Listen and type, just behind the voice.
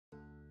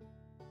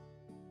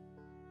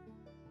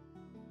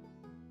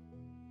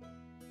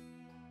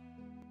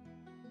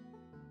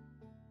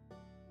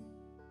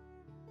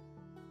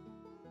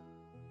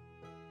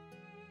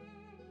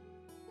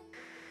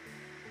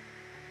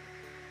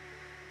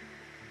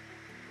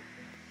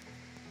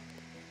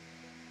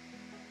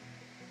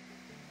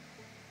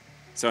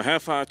So how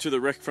far to the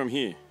wreck from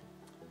here?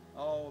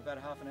 Oh, about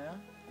half an hour.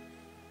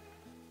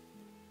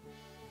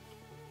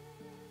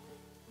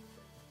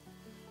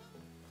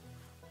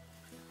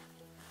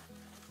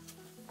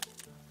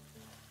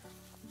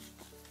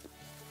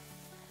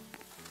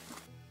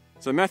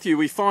 So Matthew,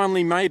 we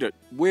finally made it.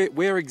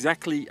 Where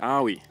exactly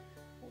are we?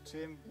 Well,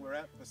 Tim, we're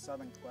at the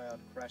Southern Cloud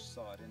crash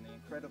site in the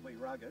incredibly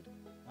rugged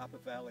upper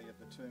valley of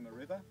the Tooma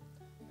River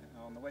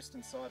on the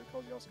western side of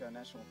Kosciuszko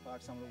National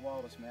Park, some of the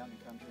wildest mountain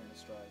country in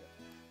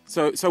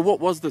Australia. So what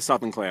was the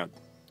Southern Cloud?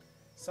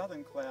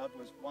 Southern Cloud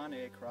was one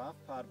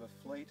aircraft, part of a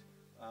fleet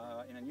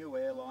in a new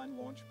airline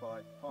launched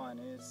by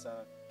pioneers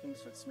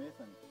Kingsford Smith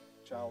and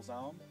Charles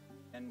Owen.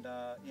 And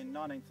in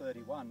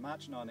 1931,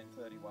 March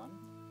 1931,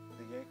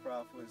 the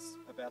aircraft was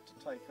about to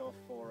take off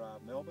for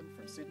Melbourne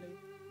from Sydney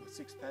with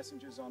 6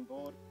 passengers on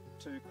board,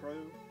 2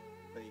 crew.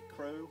 The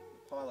crew,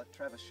 pilot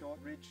Travis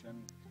Shortridge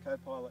and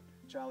co-pilot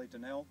Charlie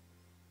Donnell,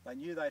 they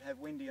knew they'd have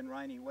windy and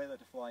rainy weather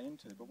to fly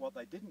into, but what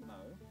they didn't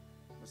know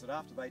was that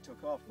after they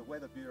took off, the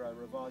Weather Bureau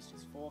revised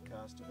its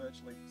forecast to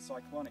virtually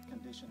cyclonic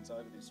conditions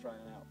over the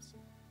Australian Alps.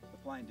 The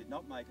plane did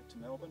not make it to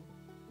Melbourne,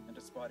 and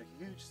despite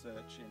a huge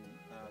search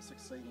in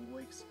succeeding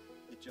weeks,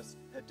 it just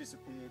had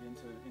disappeared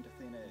into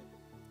thin air.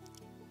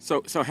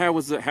 So how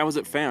was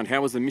it found?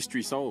 How was the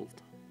mystery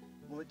solved?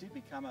 Well, it did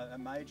become a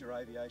major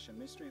aviation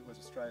mystery. It was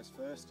Australia's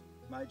first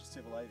major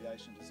civil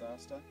aviation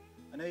disaster,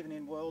 and even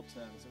in world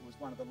terms, it was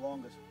one of the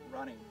longest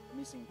running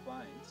missing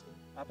planes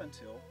up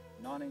until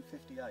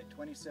 1958,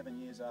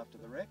 27 years after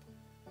the wreck.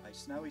 A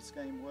snowy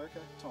skiing worker,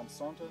 Tom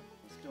Sonta,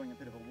 was doing a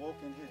bit of a walk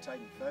in here,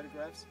 taking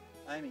photographs,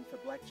 aiming for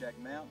Blackjack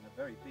Mountain, a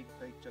very big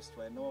peak just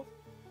to our north,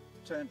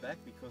 turned back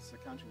because the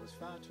country was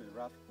far too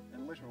rough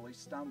and literally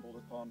stumbled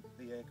upon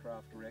the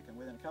aircraft wreck, and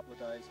within a couple of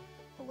days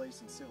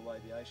police and civil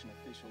aviation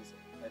officials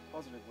had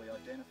positively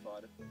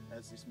identified it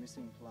as this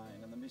missing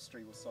plane, and the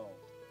mystery was solved.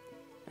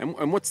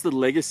 And what's the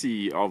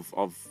legacy of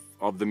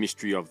the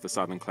mystery of the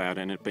Southern Cloud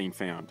and it being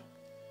found?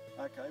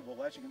 Okay,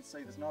 well, as you can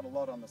see, there's not a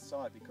lot on the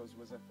site because it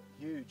was a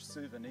huge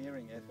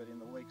souveniring effort in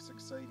the weeks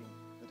succeeding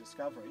the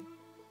discovery,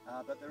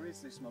 but there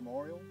is this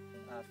memorial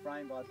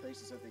framed by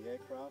pieces of the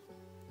aircraft.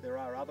 There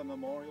are other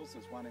memorials.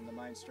 There's one in the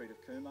main street of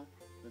Cooma.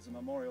 There's a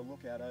memorial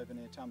lookout over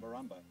near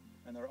Tumbarumba,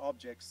 and there are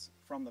objects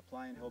from the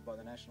plane held by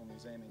the National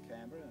Museum in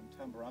Canberra and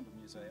Tumbarumba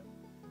Museum.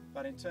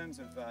 But in terms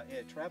of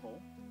air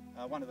travel,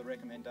 one of the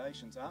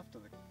recommendations after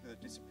the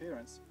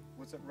disappearance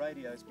was that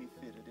radios be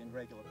fitted in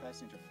regular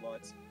passenger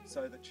flights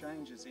so that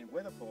changes in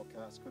weather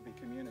forecasts could be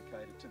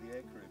communicated to the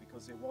aircrew,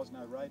 because there was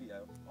no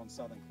radio on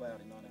Southern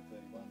Cloud in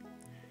 1931.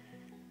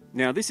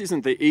 Now, this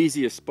isn't the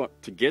easiest spot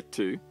to get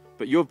to,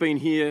 but you've been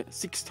here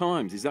 6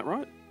 times, is that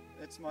right?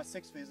 It's my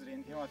 6th visit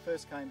in here. I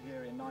first came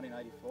here in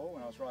 1984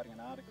 when I was writing an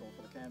article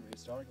for the Canberra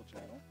Historical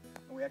Journal,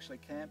 and we actually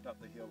camped up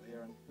the hill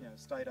here and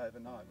stayed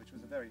overnight, which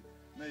was a very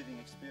moving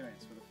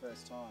experience for the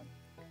first time.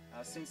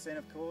 Since then,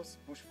 of course,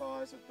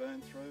 bushfires have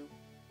burned through.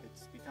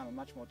 It's become a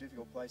much more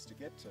difficult place to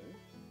get to.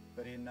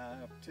 But in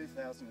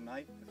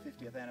 2008, the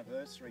 50th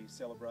anniversary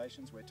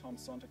celebrations, where Tom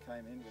Sonta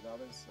came in with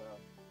others,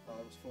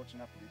 I was fortunate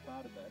enough to be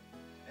part of that,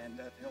 and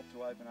that helped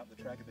to open up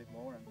the track a bit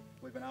more, and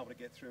we've been able to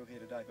get through here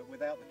today. But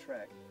without the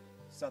track,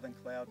 Southern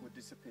Cloud would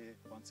disappear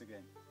once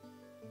again.